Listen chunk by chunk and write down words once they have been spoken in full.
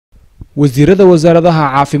wasiirada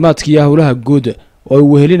wasaaradaha caafimaadka iyo howlaha guud oo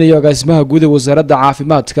uu wehelinayo agaasimaha guud ee wasaaradda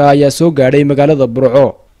caafimaadka ayaa soo gaadhay magaalada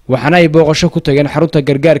Burco waxaana ay booqasho ku tageen xarunta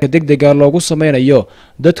gargaarka degdega loogu sameeyo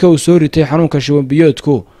dadka uu soo ritay xanuunka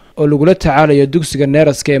shubanku oo lagula tacaalayo dugsiga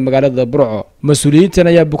neeraska ee magaalada Burco. Mas'uuliyiintan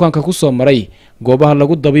ayaa bukaanka ku soo maray goobaha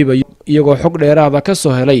lagu dabiibayo iyagoo xog dheeraad ah ka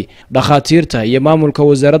soo helay dhakhaatiirta iyo maamulka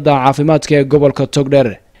wasaaradda caafimaadka ee gobolka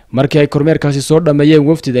Togdheer. markii ay kormeerkaasi soo dhameeyeen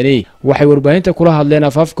wafdidani waxay warbaahinta kula hadleen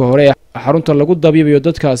afafka hore ee xarunta lagu dabiibayo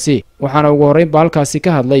dadkaasi waxaana ugu horeyn halkaasi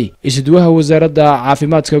ka hadlay isduwaha wasaaradda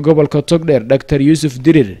caafimaadka gobolka Togdheer Dr. Yusuf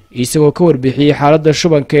Dirir isagoo ka warbixiyay xaaladda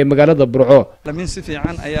shubanka ee magaalada Burco. Lamin si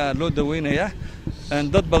fiican ayaa loo daweynayaa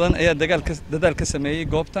dad badan ayaa dadaal ka sameeyay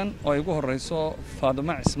goobtan oo ay ugu horeyso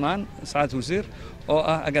Faaduma Cismaan Saad Wasiir oo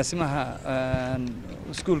ah agaasimaha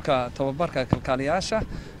iskuulka tababarka kalkaaliyaasha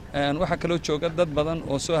waxa kale oo jooga dad badan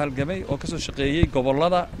oo soo halgamay oo ka soo shaqeeyay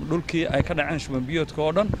gobolada dhulkii ay ka dhaceen shuban biyoodka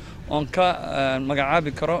oo dhan oo ka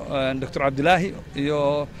magacaabi karo Dr. Abdullaahi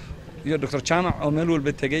iyo Dr. Jaamac oo meel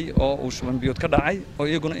walba tagay oo uu shuban biyood ka dhacay oo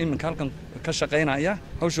iyaguna iminka halkan ka shaqeynaya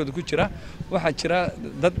hawshooda ku jira waxa jira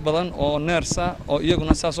dad badan oo neersa oo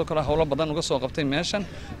iyaguna saasoo kale hawlo badan uga soo qabtay meeshan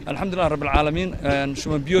alxamdulillah rabbil caalamiin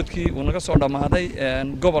shuban biyoodkii uu naga soo dhamaaday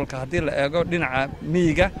gobolka hadii la eego dhinaca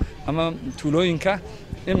miyiga ama tuulooyinka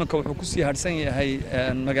iminka wuxuu ku sii harsan yahay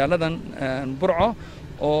magaaladan Burco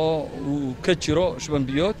oo uu ka jiro shuban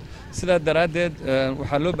biyood sida daraadeed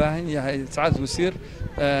waxa loo baahan yahay Saad Wasiir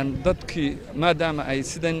dadkii maadaama ay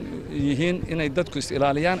sidan yihiin inay dadku is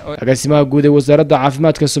ilaaliyaan. agaasimaha guud ee wasaaradda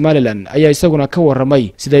caafimaadka Soomaaliland ayaa isaguna ka warramay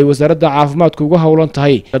sida ay wasaaradda caafimaadku uga howlan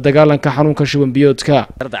tahay la dagaalanka xanuunka shuban biyoodka.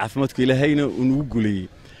 wasaaradda caafimaadku ilaahayna uu guuleeyay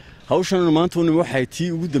hawshan maanta waxay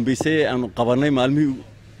tii ugu dambeysay aan qabanay maalmihii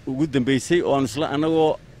ugu dambeysay oo aan isla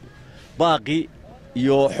anagoo baaqi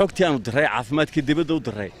iyo xogtii aan diray caafimaadka dibadda u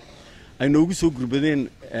diray ay noogu soo gurbadeen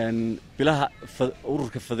bilaha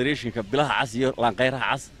ururka federationka bilaha cas iyo laanqeyraha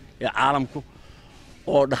cas ee caalamku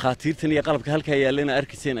oo dhakhaatiirtan iyo qalabka halka yaalana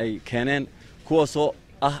arkiseen ay keeneen kuwaasoo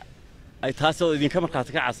ah ay taasoo idinka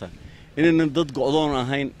markaati ka casa inaan dad go'doon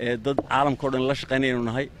ahayn ee dad caalamka oo dhan la shaqeynayno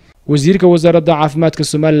nahay. wasiirka wasaaradda caafimaadka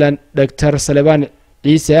Soomaaliland Dr. Salebaan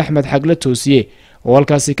Ciise Axmed Xagle Toosiye oo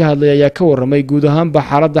halkaasi ka hadlay ayaa ka warramay guud ahaanba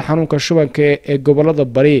xaaladda xanuunka shubanka ee gobolada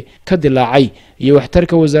bari ka dilaacay iyo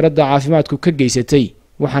waxtarka wasaaradda caafimaadku ka geysatay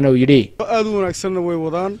waxaana uu yidhi aad u wanaagsan way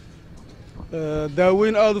wadaan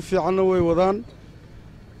daaweyn aad u fiican way wadaan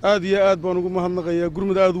aad iyo aad baan ugu mahadnaqayaa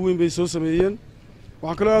gurmad aad u weyn bay soo sameeyeen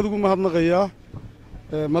waxaan kale aad ugu mahadnaqayaa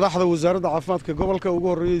madaxda wasaaradda caafimaadka gobolka ugu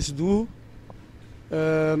horeeyay isduuhu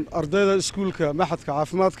ardayda iskuulka maxadka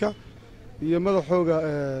caafimaadka iyo madaxooga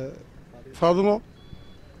Faadumo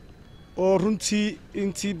oo runtii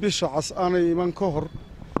intii bisha cas aanay iman ka hor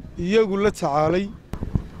iyagu la tacaalay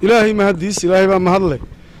ilaahay mahadiis ilaahay baa mahadle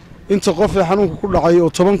inta qof ee xanuunka ku dhacay oo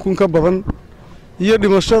 10,000 ka badan iyo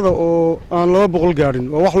dhimashada oo aan 200 gaarin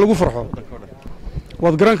waa wax lagu farxo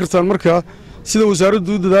waad garan kartaan markaa sida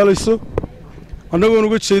wasaaraddu u dadaalayso annagoon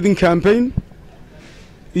uga jeedin campaign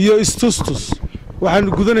iyo istustus waxaan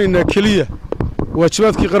gudanaynaa kaliya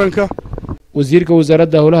waajibaadkii qaranka. wasiirka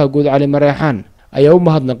wasaaradda howlaha guud Cali Mareexaan ayaa u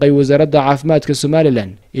mahadnaqay wasaaradda caafimaadka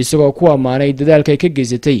Soomaaliland isagoo ku amaanay dadaalka ay ka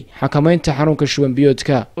geysatay xakamaynta xanuunka shuban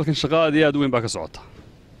biyoodka. halkan shaqo aad iyo aad weyn baa ka socota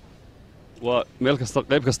waa meel kasta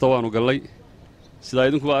qayb kasta waanu galay sida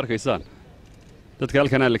idinku ba arkaysaan dadka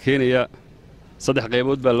halkan la keenaya 3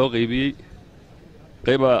 qaybood baa loo qaybiyay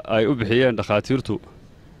qayb ay u bixiyeen dhakhaatiirtu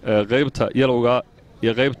qaybta yalowga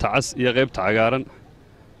iyo qaybta cas iyo qaybta cagaaran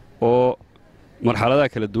oo marxaladaha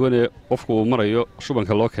kala duwan ee qofku uu marayo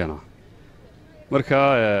shubanka loo keenaa marka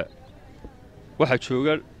waxa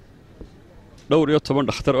jooga dhowr iyo 10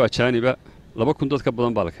 dhakhtar oo ajaaniba 2,000 dad ka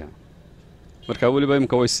badan baa la keenay marka waliba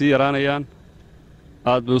imka way sii yaraanayaan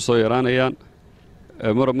aad bay u soo yaraanayaan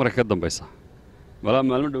marka ka dambaysa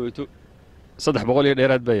maalmo dhaweyto 300 iyo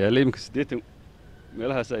dheeraad baa yaallay imka 80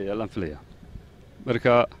 meelahaas ay yaalaan filaya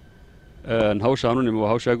marka hawshaanu nimo waa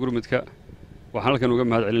hawsha gurmudka waxaan halkan uga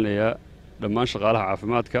mahad celinayaa dhammaan shaqaalaha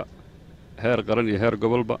caafimaadka heer qaran iyo heer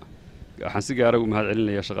gobolba waxaan si gaar ah ugu mahad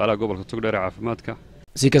celinayaa shaqaalaha gobolka Togdheer caafimaadka.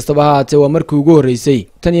 si kastaba ha ahaatee waa markii ugu horeysay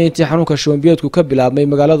tan iyo intii xanuunka shuban biyoodku ka bilaabmay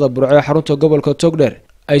magaalada Burco ee xarunta gobolka Togdheer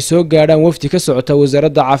ay soo gaadhaan wafdi ka socota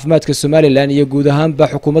wasaaradda caafimaadka Soomaaliland iyo guud ahaanba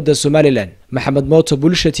xukuumadda Soomaaliland. Maxamed Mooto,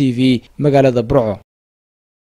 Bulsha TV, magaalada Burco.